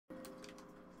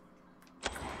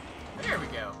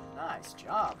Nice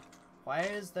job. Why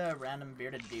is the random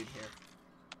bearded dude here?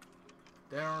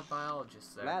 There are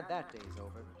biologists there. Glad that day's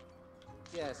over.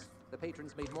 Yes, the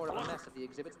patrons made more of a mess of the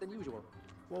exhibits than usual.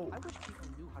 Whoa. I wish people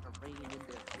knew how to rein in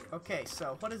their kids. Okay,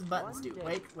 so what does buttons do?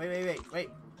 Wait.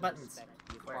 Buttons.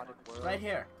 Where? Right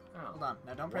here. Oh. Hold on.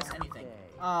 Now don't press One anything. day.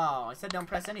 Oh, I said don't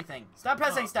press anything. Stop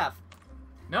pressing stuff!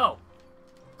 No!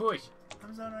 Push!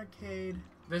 Amazon Arcade.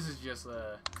 This is just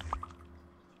a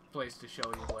place to show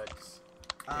you what things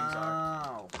are.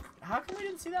 Oh. How come we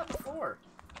didn't see that before?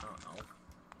 I don't know.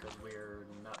 Because we're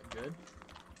not good.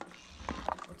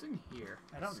 What's in here?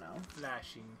 I don't know.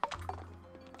 Flashing.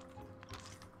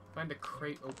 Find a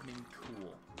crate opening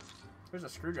tool. There's a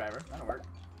screwdriver. That'll work.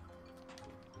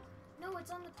 No,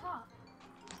 it's on the top.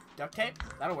 Duct tape.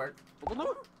 That'll work.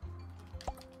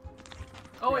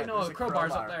 Oh wait, Yeah, no, there's the a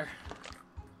crowbar's crowbar. up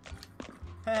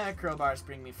there. Crowbars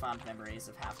bring me fond memories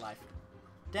of Half-Life.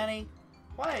 Danny,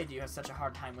 why do you have such a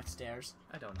hard time with stairs?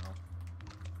 I don't know.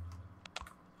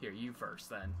 Here, you first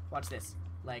then. Watch this.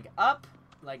 Leg up,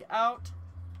 leg out,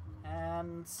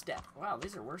 and step. Wow,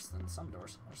 these are worse than some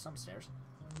doors. Or some stairs.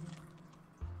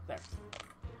 There.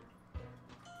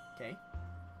 Okay.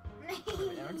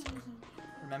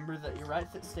 Remember that your right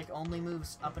stick only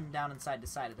moves up and down and side to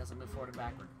side. It doesn't move forward and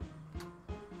backward.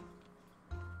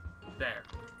 There.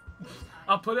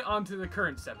 I'll put it onto the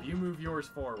current step. You move yours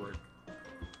forward.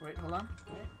 Wait, hold on.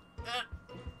 Wait.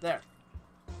 There.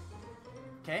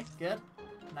 Okay, good.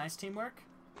 Nice teamwork.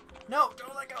 No,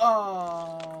 don't let go.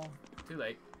 Oh. Too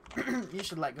late. You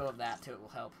should let go of that too. It will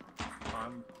help.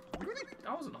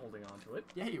 I wasn't holding on to it.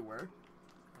 Yeah, you were.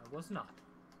 I was not.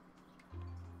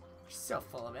 You're so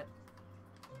full of it.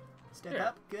 Step Here.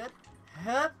 up. Good.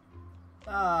 Hup.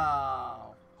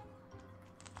 Oh.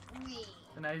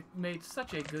 And I made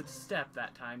such a good step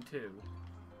that time too.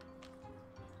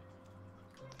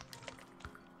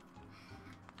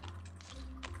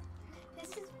 This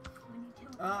is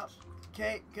funny to watch.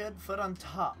 Okay, good. Foot on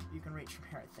top. You can reach from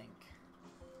here, I think.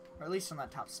 Or at least on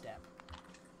that top step.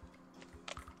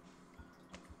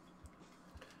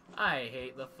 I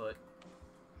hate the foot.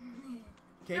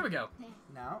 Okay. Here we go.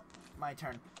 Now, my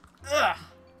turn. Ugh!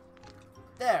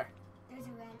 There. There's a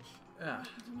wrench. Ugh.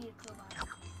 You need a crowbar.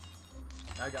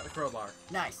 I got the crowbar.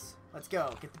 Nice. Let's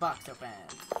go. Get the box open.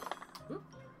 Whoop.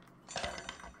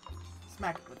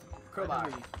 Smack it with the crowbar.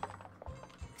 Finally.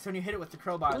 So when you hit it with the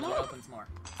crowbar, it opens more.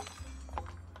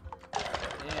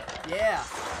 Yeah. Yeah.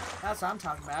 That's what I'm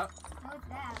talking about. What's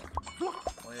that?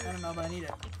 I don't know, but I need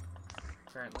it.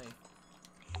 Apparently.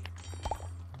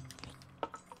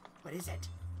 What is it?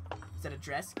 Is that a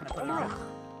dress? Can I put it on?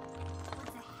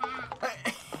 It's a hat.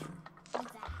 It's a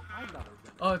hat.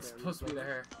 Oh, it's supposed to be the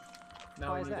hair. Now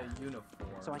Why we is need that? a uniform.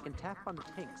 So I can tap on the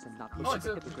pinks and not You Oh, look it's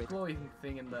like a a hypocrite. glowing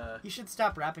thing in the... You should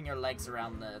stop wrapping your legs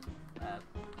around the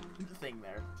thing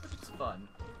there. It's fun.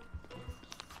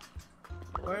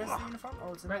 Where is the uniform?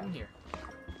 Oh, it's in Right there. in here.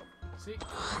 See?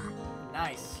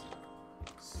 Nice.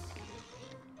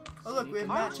 Oh look, we have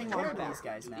Sneak matching into hair Come to back, these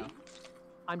guys now. Judy.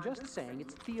 I'm just saying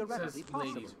it's theoretically It says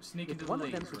possible. ladies. Sneak If into one the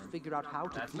of them ladies' could room. figure out how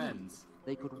to That's breathe, men's.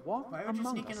 they could walk Why would you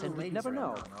among sneak us into and the we'd ladies' never room?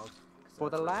 know. I don't know. 'Cause For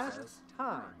the that's what it last says.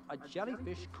 time, a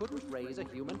jellyfish couldn't raise a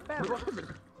human family.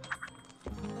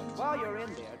 While you're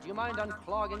in there, do you mind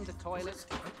unclogging the toilet?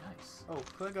 Quite nice. Oh,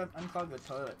 unclog the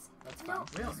toilets. That's No, fine.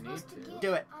 We you're don't need supposed to to. get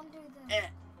Do it. under the... Eh.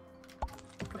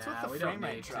 What's Nah, with we the don't frame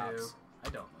rate need drops? to. I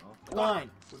don't know.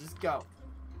 Fine. We'll just go.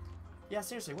 Yeah,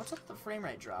 seriously, what's up with the frame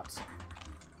rate drops? I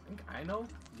think I know.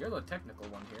 You're the technical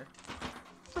one here.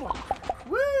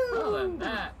 Woo! Well then,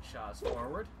 that shot's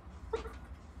forward.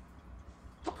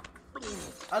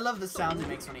 I love the sound it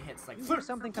makes when he hits, like You blur, hear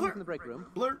something coming from the break room?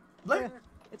 blur, Eh, blur.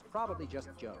 it's probably just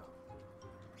Joe.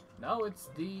 No, it's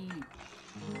the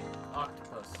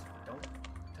octopus.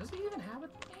 Does he even have a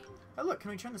name? Oh look,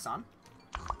 can we turn this on?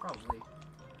 Probably.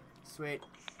 Sweet.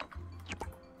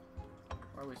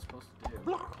 What are we supposed to do?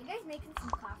 You guys making some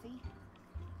coffee?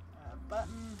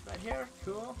 Button right here.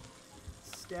 Cool.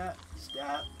 Step.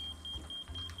 Are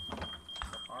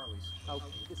we? Oh,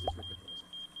 this is ridiculous.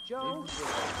 Joe,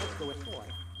 let's go with boy.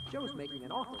 Joe's making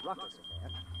an awful ruckus in there.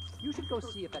 You should go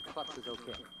see if that clutch is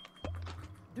okay.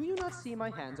 Do you not see my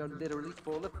hands are literally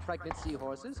full of pregnant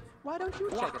seahorses? Why don't you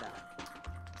check it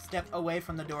out? Step away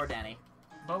from the door, Danny.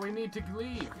 But we need to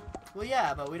leave. Well,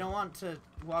 yeah, but we don't want to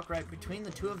walk right between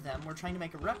the two of them. We're trying to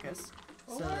make a ruckus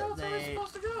Well, so where that else are we they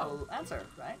supposed to go? will answer,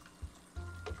 right?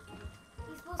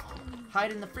 You're supposed to...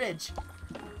 Hide in the fridge.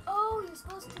 Oh, you're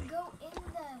supposed to go in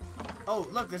the... Oh,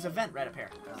 look, there's a vent right up here.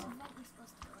 There's a vent you're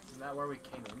supposed to go in. Is that where we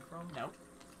came in from? Nope.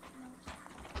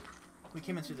 We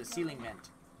came in through the ceiling vent.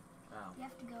 Oh, You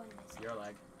have to go in this. your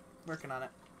leg. Working on it.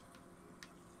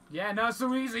 Yeah, not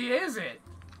so easy, is it?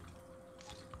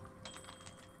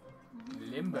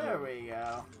 Limbo. There we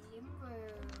go.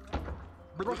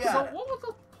 Limbo. We So got it. what was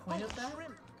the point of that?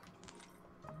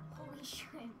 Holy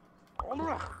shrimp.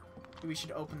 We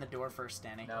should open the door first,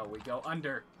 Danny. No, we go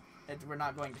under. We're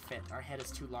not going to fit. Our head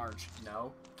is too large.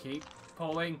 No, keep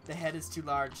pulling. The head is too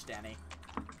large, Danny.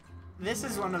 This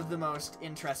is one of the most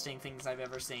interesting things I've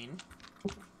ever seen.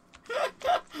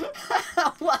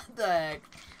 What the heck?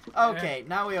 Okay,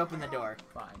 now we open the door.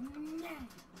 Fine.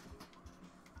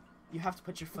 You have to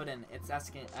put your foot in. It's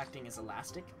acting as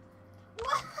elastic.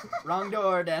 Wrong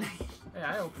door, Danny. Hey,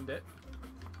 I opened it.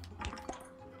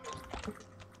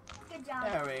 Good job.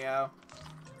 There we go.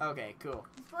 Okay, cool.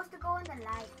 You're supposed to go in the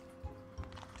light.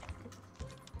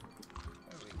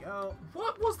 There we go.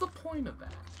 What was the point of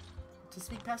that? To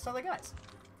sneak past all the guys.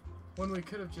 When we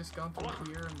could have just gone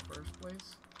through here in the first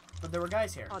place? But there were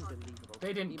guys here. Unbelievable.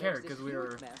 They didn't He care makes this 'cause we were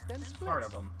huge mess, then splits. Part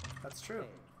of them. That's true.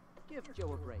 Hey, give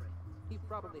Joe a break. He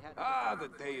probably had. Ah, the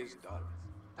day is done.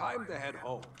 Time to head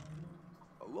home.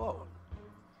 Alone.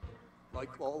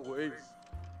 Like always.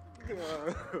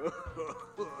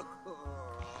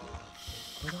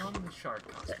 Put on the shark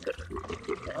costume.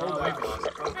 Oh, we've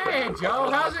lost. Hey,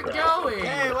 Joe, how's it going?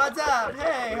 Hey, what's up?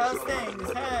 Hey, how's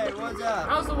things? Hey, what's up?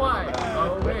 How's the wife?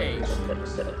 Oh, wait.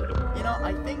 You know,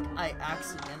 I think I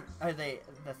the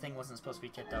thing wasn't supposed to be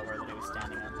tipped over that it was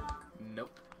standing on.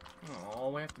 Nope. Oh,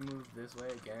 we have to move this way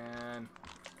again.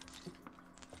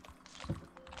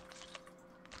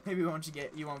 Maybe you won't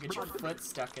get your foot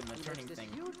stuck in the He turning makes this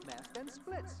thing. huge mess, then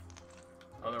splits.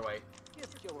 Other way. Give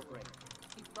Joe a break.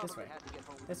 He This probably way. had to get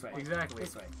home. This way. Exactly.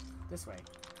 This way. This way.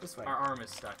 This way. Our arm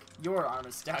is stuck. Your arm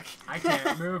is stuck. I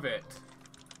can't move it.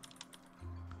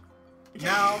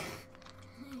 Now,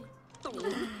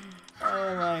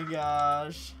 Oh my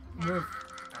gosh. move.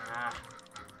 Ah.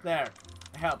 There.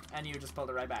 I helped, and you just pulled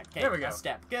it right back. Okay, There we go. now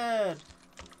step. Good.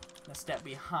 Now step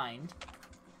behind.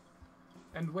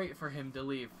 And wait for him to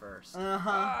leave first. Uh-huh.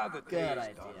 Ah, the day Good is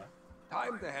idea. done.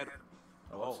 Time to head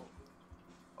home.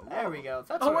 There we go.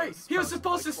 That's Oh what wait, he was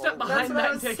supposed to step That's behind what I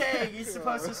that was and take saying. He's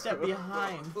supposed to step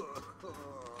behind.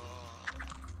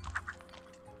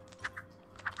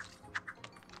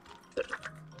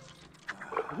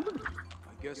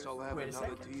 I guess I'll have Wait a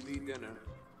another second. TV dinner.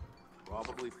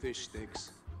 Probably fish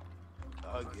sticks.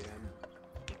 Again.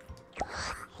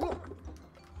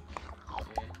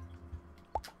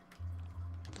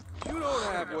 You don't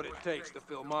have what it takes to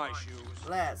fill my shoes.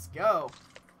 Let's go.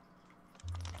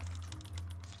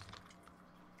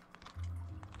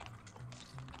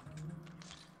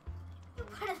 You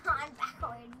put it on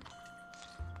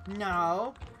backwards.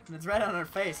 No. It's right on our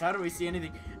face. How do we see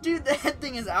anything? Dude, the head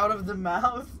thing is out of the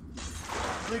mouth.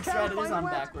 Looks right, it is on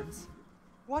backwards.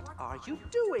 What are you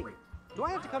doing? Do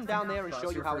I have to come down there and show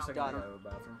you how it's done?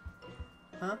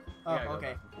 Huh? Oh,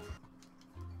 okay.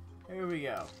 Here we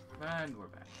go. And we're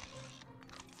back.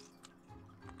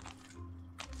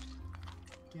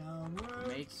 Downward.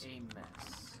 Make a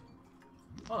mess.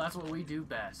 Well, that's what we do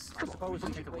best. I suppose you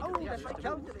Take should a wait look till at the the end.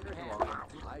 Calculator hand.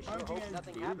 I sure Why would you hope guys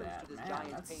nothing do happens that? to this Man,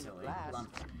 giant that's pane of silly. glass. Hold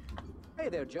Hey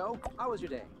there, Joe. How was your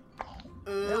day?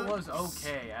 It was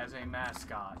okay as a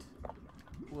mascot.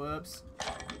 Whoops.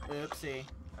 Oopsie.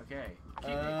 Okay. Keep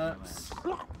making a mess.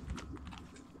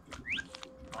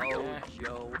 Oh,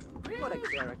 Joe. What a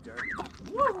character.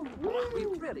 We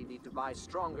really need to buy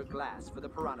stronger glass for the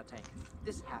piranha tank.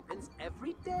 This happens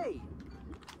every day.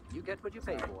 You get what you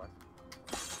pay for.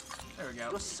 There we go.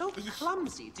 You're so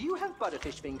clumsy. Do you have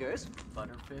butterfish fingers?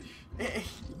 Butterfish. I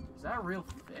Is that a real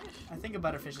fish? think a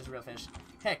butterfish is a real fish.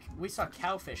 Heck, we saw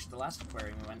cowfish the last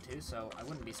aquarium we went to, so I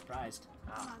wouldn't be surprised.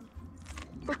 Ah.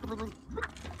 Oh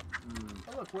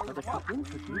look, we're But walk. to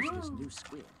introduce this new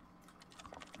squid,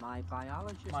 my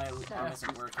biologist My says arm isn't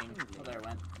it's working. Oh, friendly. there it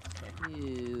went. Okay.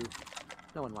 Ew.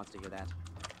 No one wants to hear that.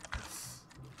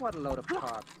 What a load of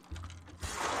carp.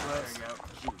 There we go.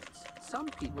 Jeez. Some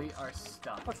people. We are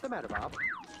stuck. What's the matter, Bob?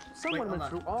 Someone hold went on.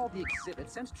 through all the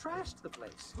exhibits and trashed the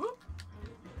place. Whoop.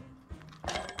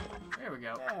 There we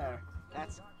go. There.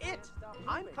 That's it.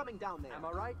 I'm coming down there. Am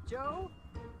I right, Joe?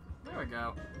 There we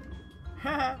go.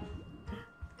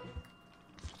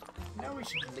 Now we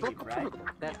should leave, right?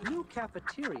 That new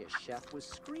cafeteria chef was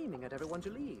screaming at everyone to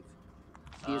leave.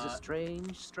 He is a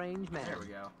strange, strange man. There we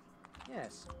go.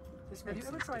 Yes. This Have you makes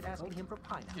ever things tried difficult. asking him for Just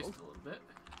pineapple? a little bit.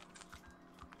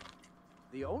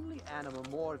 The only animal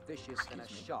more vicious than a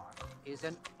Excuse me. shark is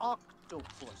an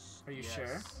octopus. Are you Yes,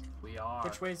 sure? We are.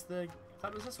 Which way's the... I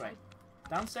thought it was this way.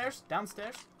 Downstairs?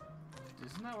 Downstairs?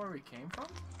 Isn't that where we came from?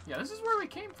 Yeah, this is where we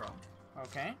came from.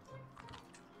 Okay.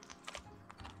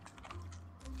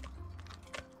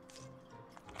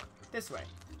 This way.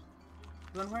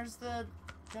 Then where's the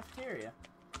cafeteria?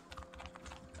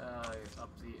 Up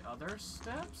the other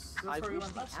steps? That's I where we wish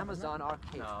went the last time, isn't Amazon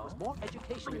arcade No. was more We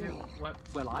educational. didn't. What?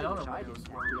 Well, I the wish other I way didn't was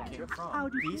have where to we answer came from. how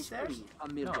do These you stairs? breathe a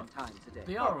million No. times a day.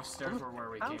 The other stairs were where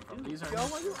we How came from. do- These are. Joe,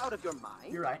 are you out of your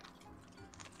mind? You're right.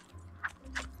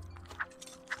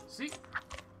 See?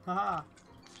 Haha.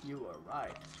 You are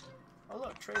right. Oh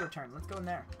look, tray return. Let's go in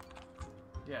there.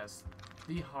 Yes.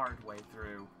 The hard way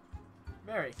through.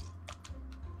 Very.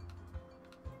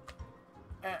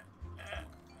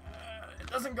 It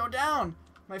doesn't go down.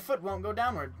 My foot won't go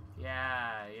downward.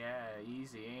 Yeah,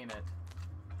 easy, ain't it?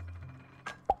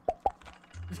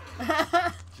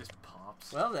 Just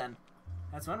pops. Well then,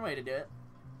 that's one way to do it.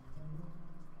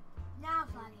 Now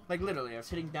funny. Like literally, I was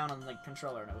hitting down on the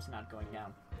controller and it was not going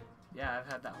down. Yeah, I've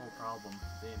had that whole problem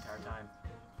the entire time.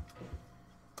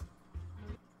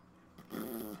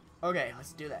 Okay,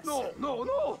 let's do this. No, no,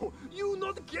 no! You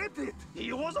not get it!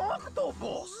 He was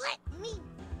octopus! Let me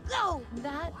go.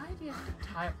 That Why do you have to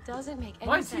tie? doesn't make any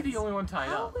Why is sense. he the only one tied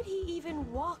How up? would he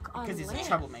even walk on Because he's a land?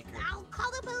 troublemaker. I'll call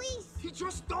the police. He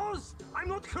just does! I'm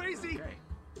not crazy! Okay.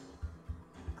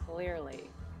 Clearly.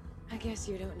 I guess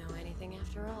you don't know anything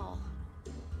after all.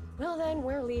 Well then,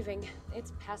 we're leaving.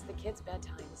 It's past the kids'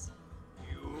 bedtimes.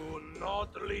 You not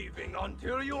leaving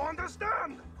until you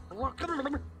understand!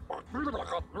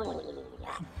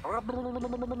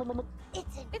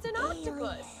 It's an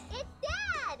octopus.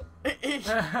 It's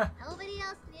Dad. Nobody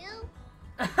else knew.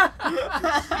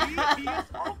 He is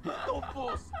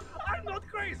octopus! I'm not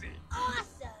crazy!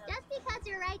 Awesome. Just because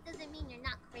you're right doesn't mean you're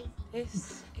not crazy.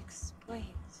 This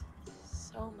explains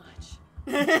so much.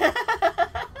 You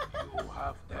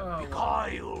have them Oh,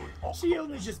 beguiled! She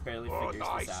only just barely But figures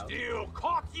I this out. still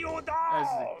caught you As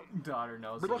down! the daughter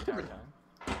knows the entire time.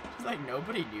 It's like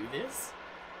nobody knew this.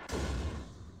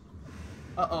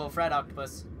 Uh-oh, fried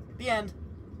octopus. The end.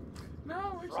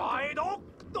 No, we're Fried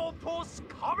octopus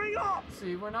coming up!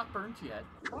 See, we're not burnt yet.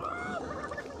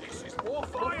 This is more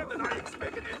fire than I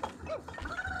expected.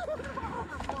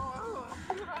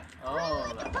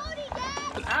 Oh, that. Pony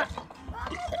Dad. Ah!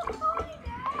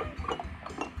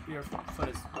 Your foot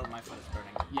is... Oh, my foot is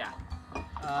burning. Yeah.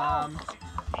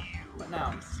 What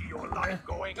now? See your life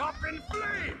going up in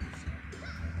flames!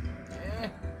 Eh.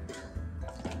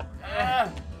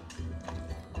 Ah!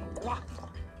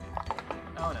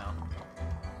 Oh no.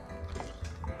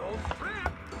 Don't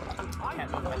trip!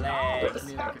 Can't move my legs.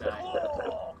 Neither could I.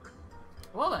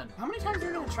 Well then. How many times are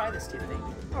we gonna try this, do you think?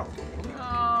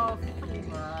 Oh,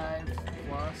 5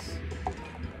 plus.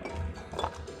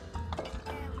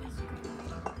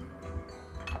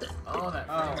 Oh, that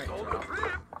frame rate Don't drop.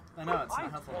 trip! I know, it's I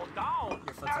not helpful. fall down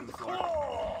Your foot's on and the floor.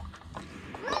 fall.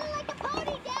 Run like a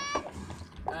pony,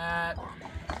 Dad.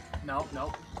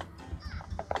 Nope.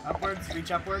 Upwards,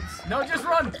 reach upwards. No, just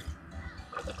run!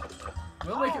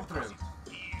 We'll make it through.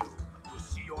 You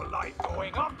see your life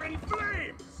going up in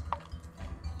flames!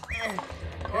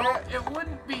 Well, it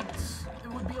wouldn't be.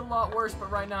 It would be a lot worse,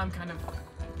 but right now I'm kind of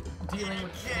dealing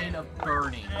with the pain of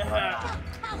burning.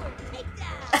 Coward, take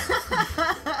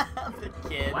that. The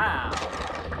kid. Wow.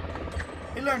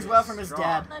 He learns well from his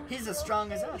dad. Strong. He's as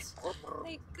strong as us.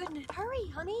 Thank goodness. Hurry,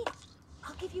 honey.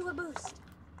 I'll give you a boost.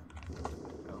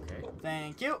 Okay.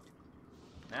 Thank you.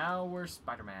 Now we're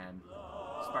Spider-Man.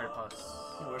 Spider-Puss.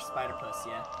 We're Spider-Puss,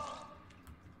 yeah.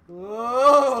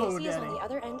 Whoa, Stacy is on Daddy. the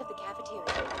other end of the cafeteria.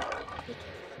 Be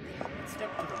careful. Let's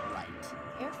step to the right.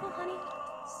 Careful, honey.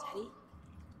 Steady.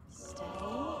 Steady.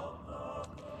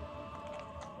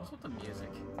 What's with the music?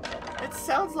 It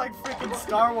sounds like freaking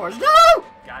Star Wars. No!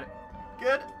 Got it.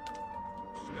 Good.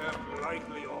 Step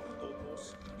lightly,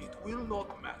 octopus. It will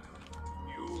not matter.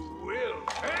 You will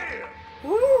fail!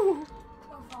 Woo!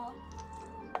 Or fall.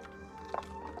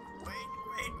 Wait.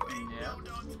 Yeah.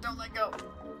 No, don't let go.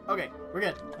 Okay, we're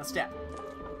good. Now step.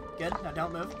 Good. Now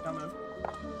don't move. Where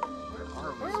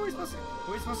Where are are we? we supposed to?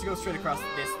 Are we supposed to go straight across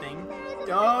this thing?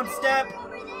 Don't step. Over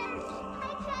there.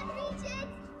 I can't reach it.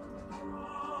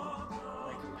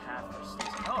 Like a path for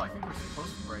Stacy. Oh, I think we're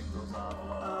supposed to break those off.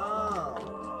 Oh.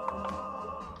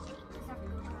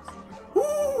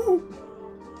 Woo!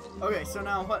 Okay, so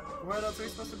now what else are we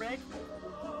supposed to break?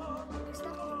 There's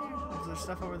stuff over there. Is there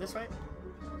stuff over this way?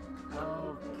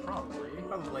 Oh, probably.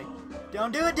 Probably.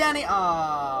 Don't do it, Danny!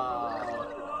 Oh.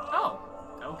 Oh,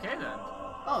 okay then.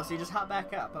 Oh, so you just hop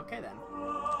back up. Okay then.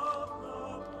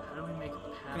 How do we make a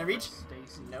path Can I reach? for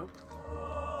Stacy? Nope.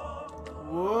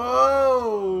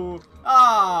 Whoa!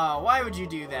 Ah, why would you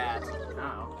do that?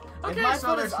 No. If Okay, my so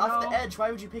foot is there's off no... the edge,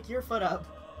 why would you pick your foot up?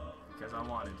 Because I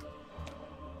wanted.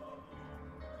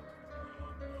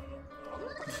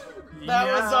 That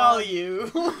was all you.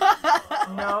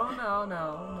 No.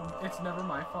 It's never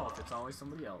my fault. It's always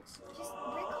somebody else. Just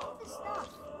break all the stuff.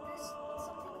 There's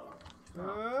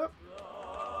something. Up.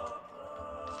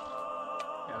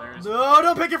 Yeah, there's. No,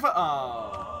 don't pick your foot.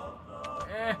 Oh.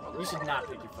 Eh. You should not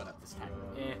pick your foot up this time.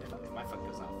 Eh. If my foot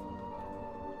goes off.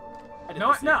 I did No,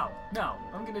 the same. no.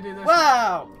 I'm gonna do this.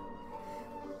 Wow.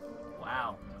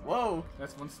 Wow. Whoa.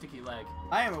 That's one sticky leg.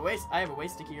 I have a way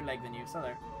stickier leg than you. So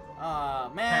there. Oh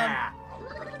man. Ah.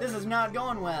 This is not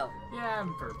going well. Yeah,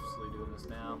 I'm purposely doing this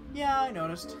now. Yeah, I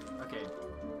noticed. Okay.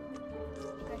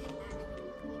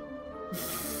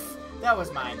 That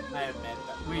was mine. I admit.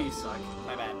 We suck.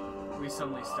 My bad. We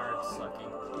suddenly started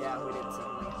sucking. Yeah, we did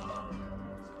suddenly.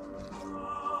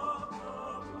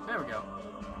 There we go.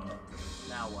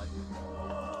 Now what?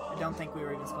 I don't think we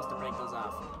were even supposed to break those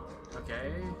off.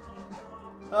 Okay.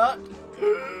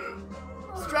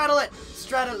 Straddle it!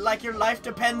 Straddle it like your life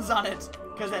depends on it!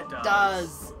 Because it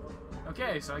does.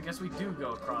 Okay, so I guess we do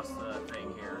go across the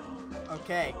thing here.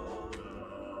 Okay.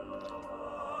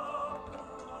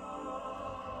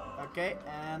 Okay,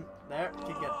 and there.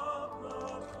 Okay, good.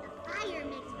 Fire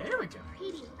makes Here we go.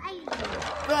 pretty light.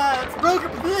 It's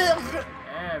broken!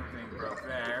 Everything broke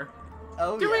there.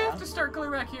 Oh, Do yeah. we have to start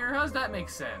clear back here? How does that make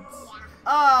sense?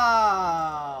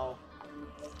 Oh!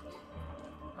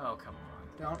 Oh, come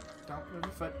on. Don't move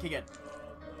your foot. Okay, good.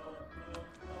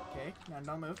 Okay, now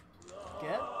don't move.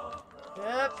 Good.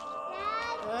 Up.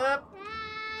 Up.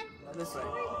 Now this way.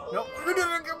 Nope.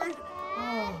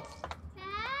 Oh.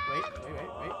 Wait.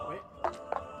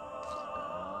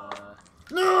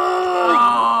 No!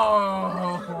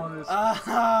 Oh, this...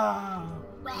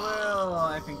 Well,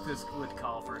 I think this would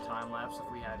call for a time lapse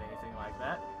if we had anything like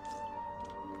that.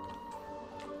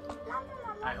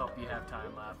 I hope you have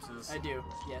time lapses. I do.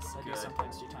 Yes, I do Good.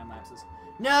 sometimes do time lapses.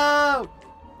 No!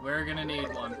 We're gonna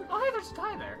need one. Oh, hey, there's a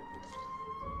tie there.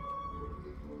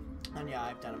 And yeah,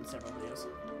 I've done them several videos.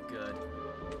 Good.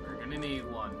 We're gonna need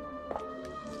one.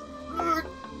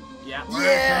 Yeah, we're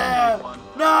Yeah! gonna need one.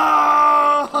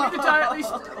 No! Give me the tie at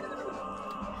least.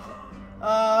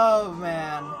 Oh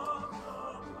man.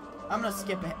 I'm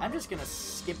just gonna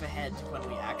skip ahead to when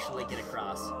we actually get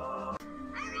across.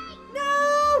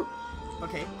 No!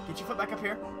 Okay, get your foot back up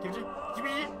here. Give it.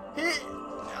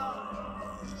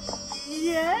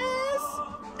 Yes.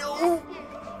 No.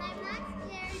 I'm not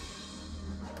scared.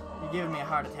 You're giving me a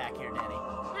heart attack here, Danny.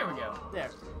 There we go.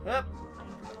 There. Up.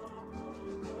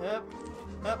 Up.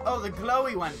 Up. Oh, the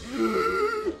glowy one.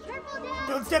 Careful, Dad.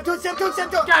 Don't step.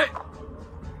 Got it.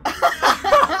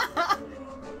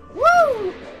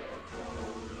 Woo!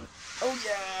 Oh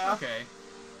yeah. Okay.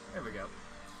 There we go.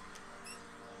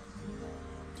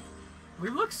 We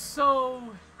look so...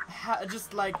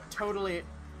 Just like totally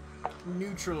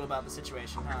neutral about the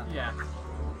situation, huh? Yeah.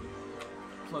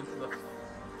 Plug the...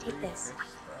 Take this.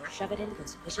 Shove it into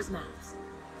those fish's mouths.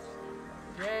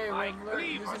 Yay, we're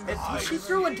using She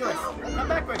threw into us. Come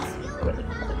backwards. Where did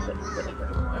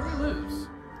we lose?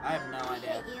 I have no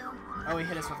idea. Oh, he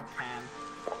hit us with a pan.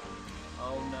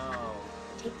 Oh no.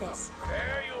 Take this.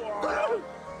 There you are.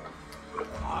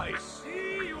 I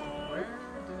see you. Where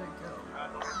did it go?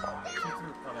 She threw...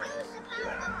 Oh, there it is.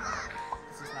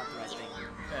 This is not the right thing.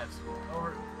 That's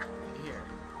over here.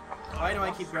 Why do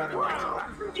I keep grabbing that?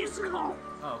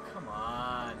 Oh, come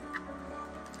on.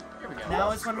 Here we go.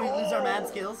 Now is when we lose our mad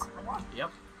skills.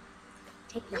 Yep.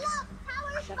 Take this.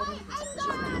 Shove it into those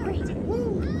fish's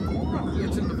mouths.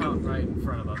 It's in the fountain right in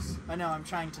front of us. I know, I'm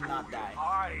trying to not die.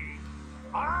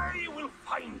 I will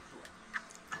find you.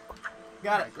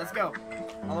 Got it, let's go.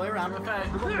 All the way around. Okay,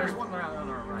 there's one around on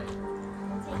our right.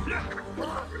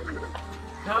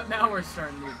 Now we're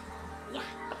starting to...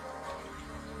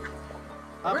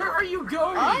 Up. Where are you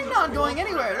going? I'm not going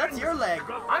anywhere, that's your leg.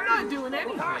 I'm not doing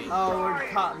anything. Oh, we're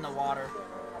caught in the water.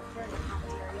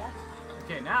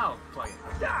 Okay, now plug it.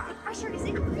 The pressure is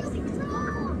increasing.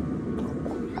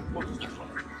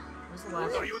 Where's the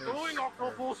last What are you doing,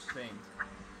 Octopus? thing?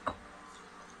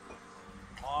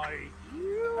 I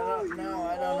I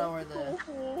don't know where the...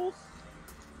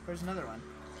 Where's another one?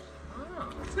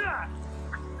 Oh.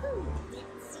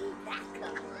 See that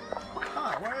come.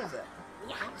 Oh, where is it? I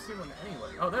don't see one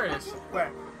anywhere. Oh, there it is.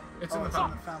 Where? It's Oh, in the it's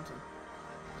fountain. fountain.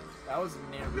 That was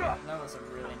near. That was a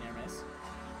really near miss.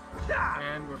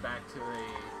 And we're back to a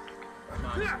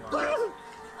nonchalant.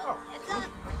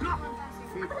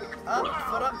 Feet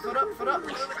up, foot up.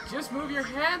 Just move your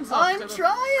hands up. I'm to the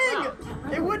trying!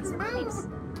 ground. It wouldn't move!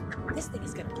 This thing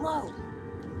is gonna blow.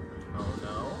 Oh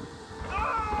no.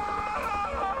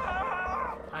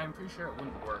 I'm pretty sure it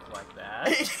wouldn't work like that.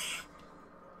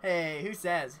 Hey, who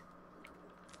says?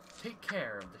 Take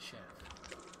care of the chef.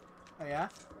 Oh yeah?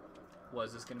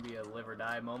 Was this gonna be a live or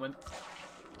die moment?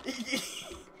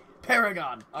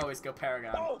 Paragon. Always go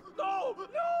Paragon. No! No!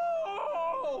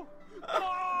 No! No!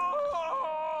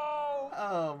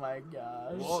 Oh my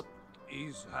gosh. What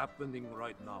is happening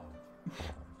right now?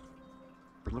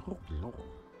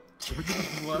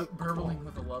 Burbling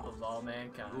with the love of all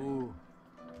mankind. You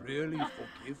really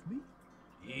forgive me?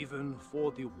 Even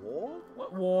for the war?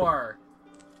 What war?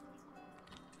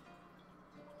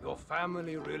 Your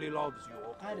family really loves you.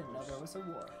 I didn't know there was a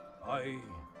war. I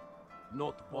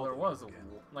not Well, there bother was a again.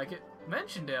 war. Like, it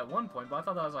mentioned it at one point, but I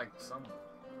thought that was like some,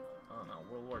 I don't know,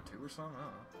 World War II or something?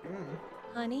 I don't know.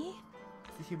 Honey,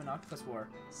 It's the Human Octopus War.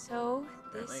 so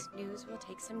this Apparently. news will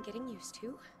take some getting used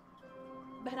to.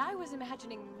 But I was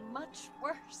imagining much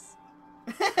worse.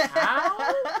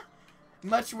 How?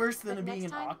 Much worse than But being an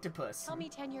next time, octopus. Tell me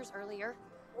 10 years earlier.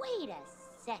 Wait a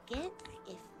second.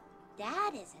 If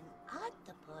Dad is an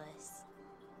octopus,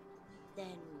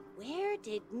 then where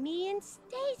did me and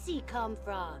Stacy come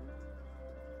from?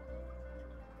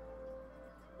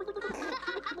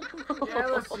 Yeah,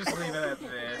 let's just leave it at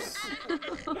this.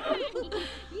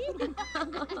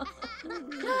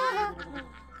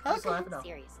 Just laugh it off.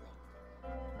 Seriously.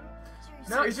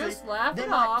 No, Seriously, just laugh they it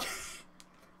might- off.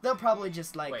 They'll probably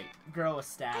just like Wait. grow a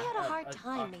staff. I had a hard an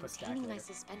time octopus stack maintaining my later.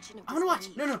 suspension of I wanna watch.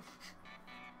 disbelief. No.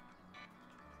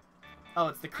 Oh,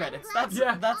 it's the credits. That's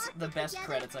Yeah. that's the best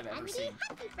credits I've ever I'm seen.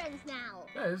 happy friends now.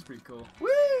 That is pretty cool.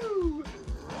 Woo!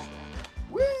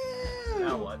 Woo!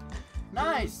 Now what?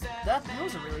 Nice. That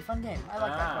was a really fun game. I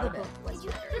like that quite a bit. Was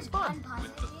you It's fun.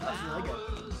 That was really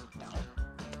good. No,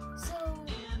 So, I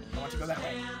want to go that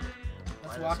way.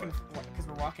 Let's Why walk this in because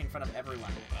we're walking in front of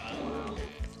everyone.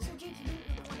 Jake, you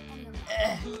didn't want any of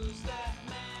Eh. He's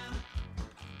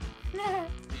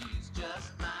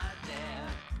just my dad.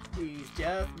 I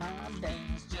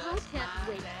can't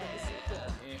wait for the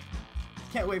sequel. Eh.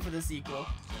 Can't wait for the sequel.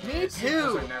 Me Sequels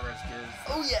too. are never as good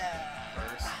Oh yeah. as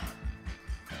first.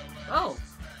 Oh,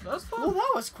 that was fun. Well,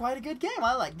 that was quite a good game.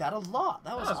 I like that a lot.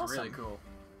 That That was was awesome. really cool.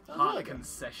 That was Hot really good.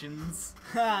 concessions.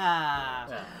 Ha.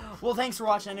 Yeah. Well, thanks for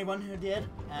watching, anyone who did,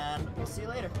 and we'll see you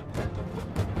later.